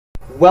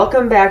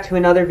Welcome back to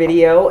another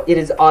video. It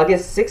is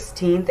August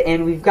 16th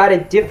and we've got a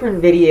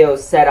different video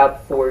set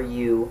up for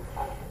you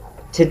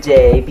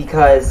today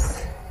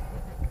because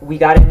we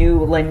got a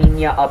new La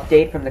Nina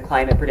update from the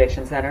Climate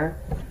Prediction Center.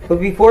 But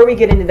before we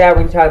get into that,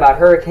 we're going to talk about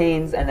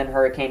hurricanes and then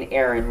Hurricane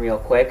Erin real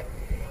quick.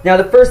 Now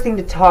the first thing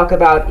to talk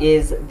about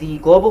is the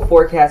Global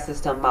Forecast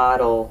System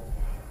model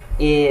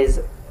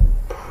is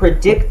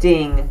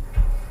predicting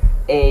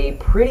a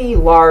pretty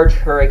large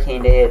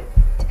hurricane to hit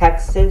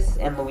Texas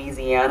and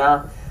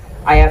Louisiana.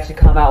 I have to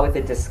come out with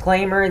a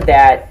disclaimer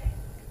that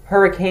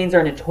hurricanes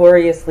are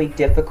notoriously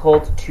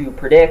difficult to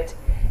predict,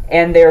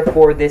 and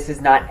therefore this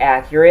is not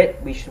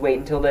accurate. We should wait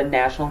until the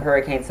National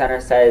Hurricane Center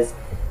says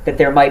that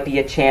there might be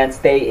a chance.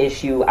 They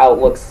issue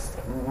outlooks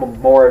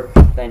more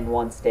than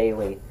once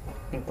daily.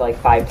 I think like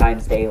 5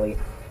 times daily.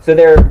 So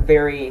they're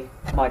very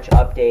much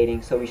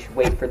updating, so we should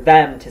wait for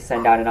them to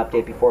send out an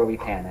update before we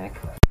panic.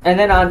 And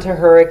then on to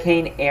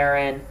Hurricane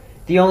Erin.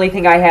 The only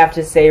thing I have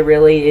to say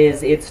really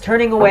is it's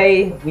turning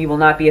away. We will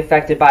not be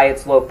affected by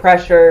its low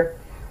pressure,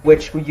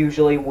 which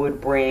usually would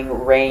bring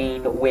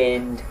rain,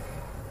 wind.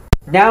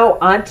 Now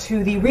on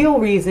to the real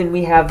reason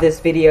we have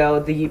this video,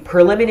 the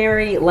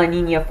preliminary La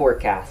Nina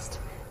forecast.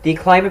 The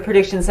Climate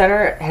Prediction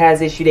Center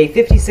has issued a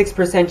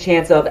 56%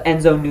 chance of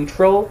ENSO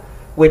neutral,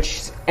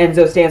 which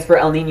ENSO stands for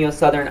El Nino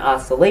Southern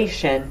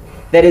Oscillation.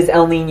 That is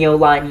El Nino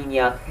La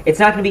Nina. It's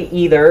not going to be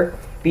either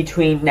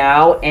between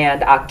now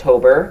and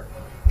October.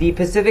 The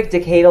Pacific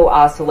Decadal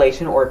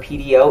Oscillation, or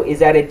PDO,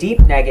 is at a deep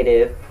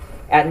negative,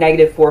 at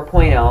negative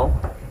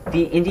 4.0.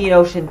 The Indian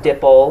Ocean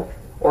Dipole,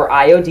 or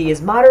IOD,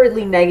 is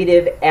moderately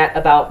negative at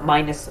about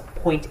minus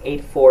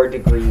 0.84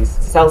 degrees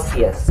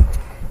Celsius.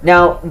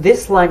 Now,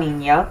 this La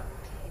Nina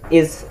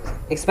is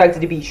expected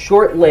to be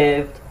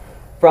short-lived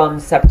from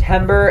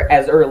September,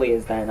 as early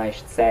as then, I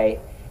should say,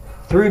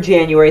 through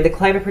January. The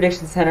Climate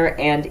Prediction Center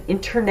and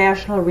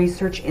International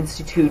Research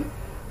Institute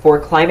for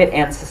Climate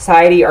and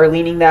Society are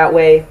leaning that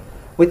way,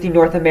 with the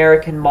North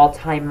American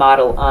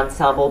Multi-Model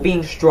Ensemble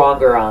being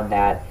stronger on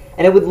that.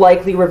 And it would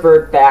likely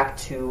revert back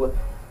to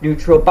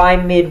neutral by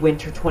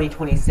midwinter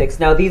 2026.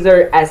 Now, these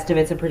are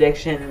estimates and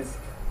predictions.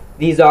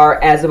 These are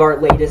as of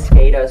our latest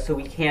data, so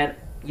we can't,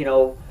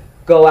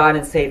 go out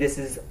and say this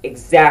is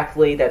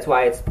exactly, that's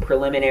why it's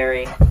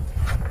preliminary.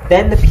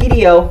 Then the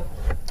PDO,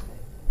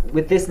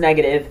 with this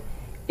negative,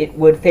 it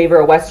would favor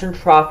a western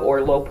trough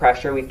or low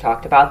pressure. We've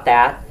talked about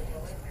that.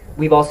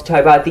 We've also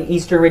talked about the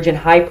eastern ridge and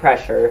high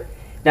pressure.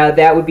 Now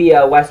that would be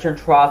a western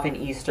trough and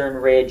eastern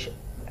ridge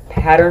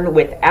pattern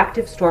with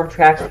active storm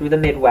tracks through the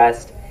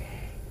Midwest.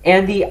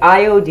 And the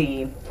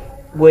IOD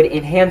would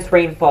enhance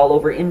rainfall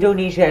over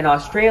Indonesia and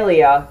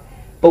Australia,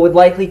 but would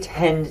likely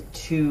tends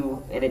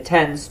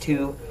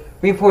to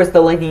reinforce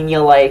the La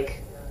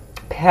Nina-like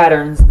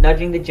patterns,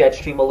 nudging the jet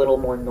stream a little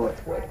more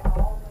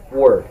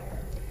northward.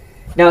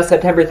 Now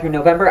September through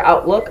November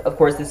outlook, of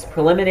course this is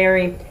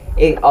preliminary.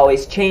 It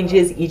always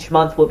changes. Each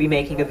month we'll be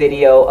making a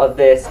video of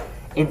this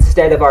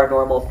instead of our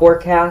normal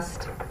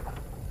forecast.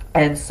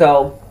 And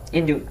so,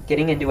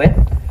 getting into it,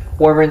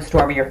 warmer and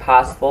stormier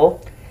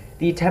possible.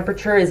 The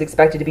temperature is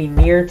expected to be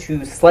near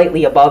to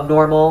slightly above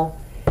normal.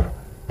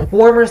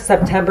 Warmer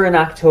September and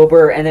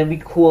October, and then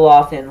we'd cool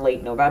off in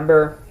late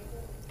November,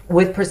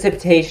 with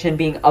precipitation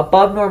being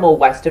above normal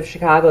west of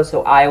Chicago,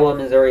 so Iowa,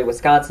 Missouri,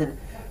 Wisconsin.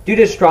 Due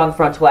to strong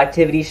frontal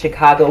activity,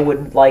 Chicago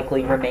would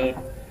likely remain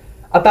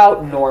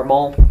about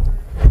normal.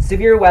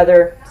 Severe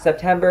weather,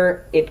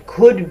 September, it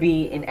could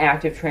be an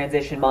active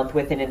transition month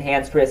with an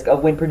enhanced risk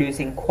of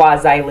wind-producing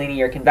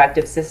quasi-linear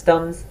convective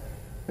systems,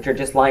 which are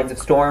just lines of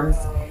storms,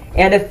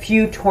 and a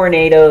few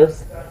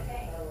tornadoes.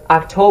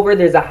 October,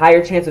 there's a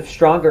higher chance of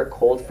stronger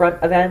cold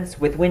front events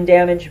with wind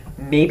damage,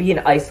 maybe an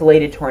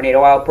isolated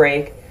tornado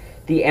outbreak,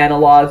 the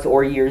analogs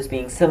or years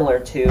being similar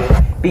to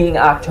being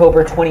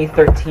October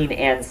 2013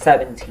 and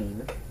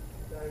 17.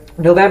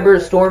 November,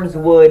 storms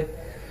would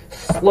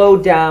slow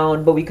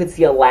down, but we could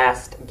see a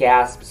last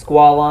gasp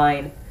squall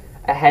line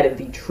ahead of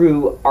the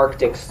true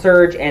Arctic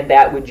surge, and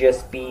that would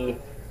just be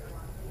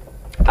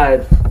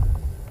a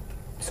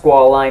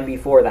squall line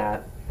before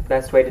that.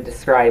 Best way to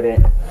describe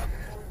it.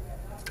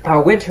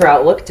 Our winter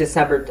outlook,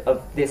 December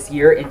of this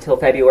year until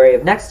February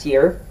of next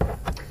year.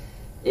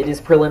 It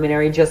is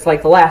preliminary just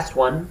like the last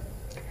one.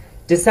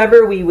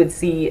 December we would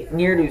see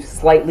near to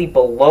slightly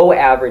below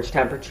average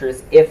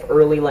temperatures if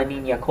early La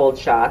Nina cold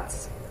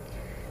shots.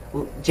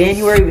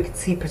 January, we could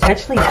see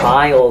potentially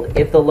mild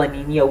if the La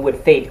Nina would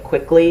fade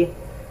quickly,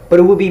 but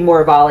it would be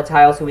more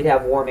volatile, so we'd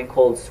have warm and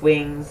cold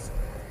swings.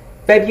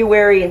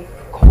 February,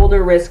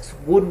 colder risks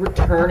would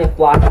return if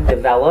blocking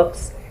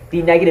develops.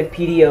 The negative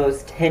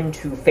PDOs tend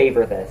to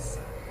favor this.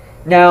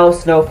 Now,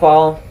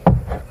 snowfall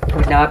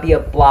would not be a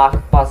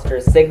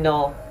blockbuster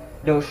signal.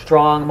 No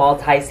strong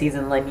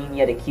multi-season La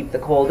Nina to keep the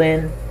cold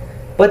in,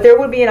 but there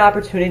would be an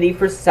opportunity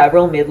for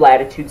several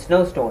mid-latitude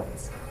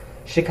snowstorms.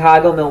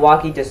 Chicago,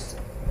 Milwaukee,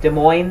 Des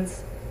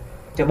Moines.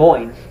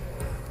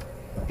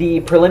 The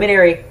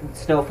preliminary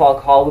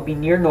snowfall call would be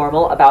near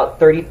normal, about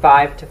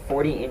 35 to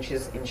 40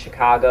 inches in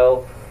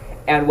Chicago,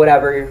 and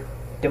whatever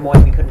Des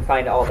Moines, we couldn't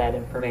find all that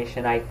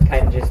information. I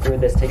kind of just threw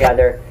this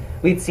together.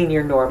 We'd see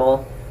near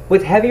normal,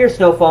 with heavier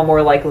snowfall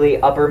more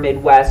likely upper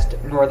Midwest,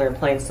 northern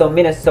plains, so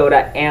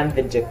Minnesota and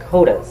the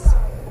Dakotas.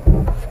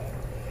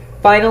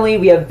 Finally,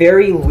 we have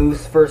very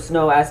loose first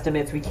snow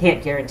estimates. We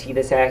can't guarantee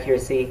this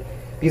accuracy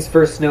because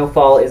first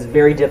snowfall is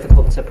very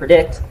difficult to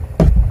predict.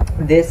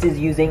 This is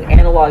using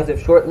analogs of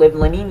short-lived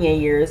La Nina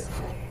years,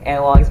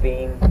 analogs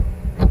being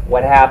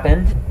what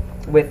happened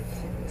with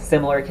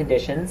similar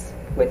conditions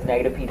with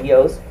negative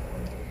PDOs,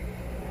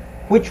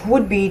 which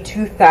would be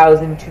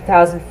 2000,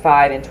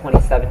 2005, and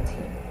 2017.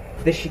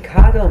 The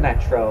Chicago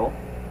Metro,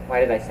 why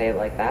did I say it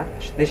like that?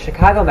 The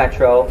Chicago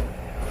Metro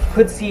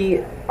could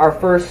see our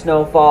first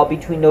snowfall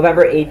between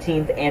November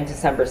 18th and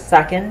December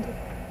 2nd.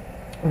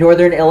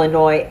 Northern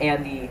Illinois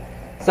and the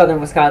southern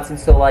Wisconsin,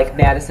 so like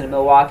Madison and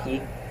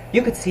Milwaukee,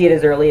 you could see it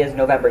as early as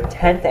November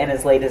 10th and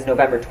as late as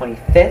November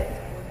 25th.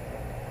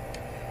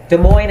 Des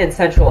Moines and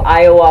central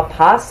Iowa,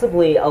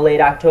 possibly a late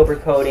October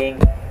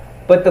coating,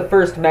 but the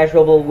first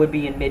measurable would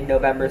be in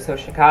mid-November. So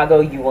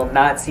Chicago, you will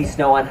not see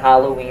snow on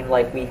Halloween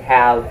like we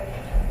have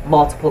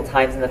multiple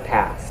times in the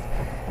past.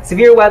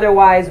 Severe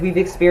weather-wise, we've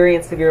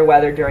experienced severe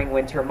weather during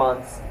winter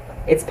months.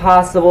 It's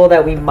possible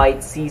that we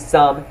might see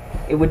some.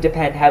 It would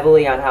depend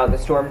heavily on how the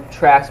storm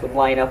tracks would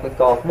line up with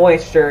Gulf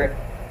moisture.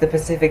 The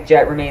Pacific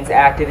Jet remains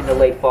active into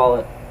late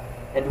fall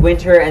and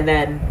winter, and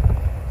then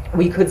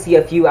we could see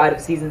a few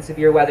out-of-season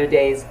severe weather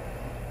days.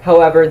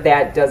 However,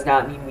 that does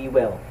not mean we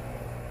will.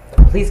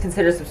 Please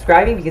consider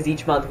subscribing because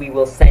each month we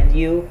will send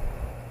you,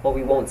 well,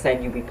 we won't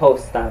send you, we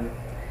post them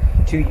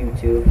to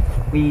YouTube.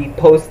 We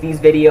post these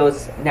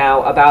videos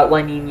now about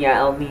La Nina,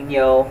 El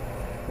Nino.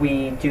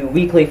 We do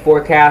weekly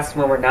forecasts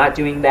when we're not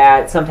doing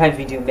that. Sometimes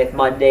we do Myth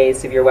Mondays,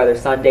 Severe Weather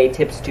Sunday,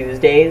 Tips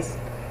Tuesdays.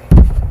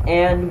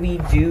 And we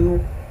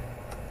do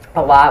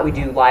a lot. We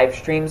do live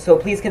streams. So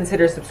please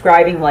consider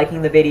subscribing,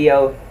 liking the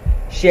video,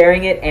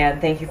 sharing it, and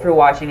thank you for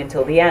watching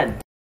until the end.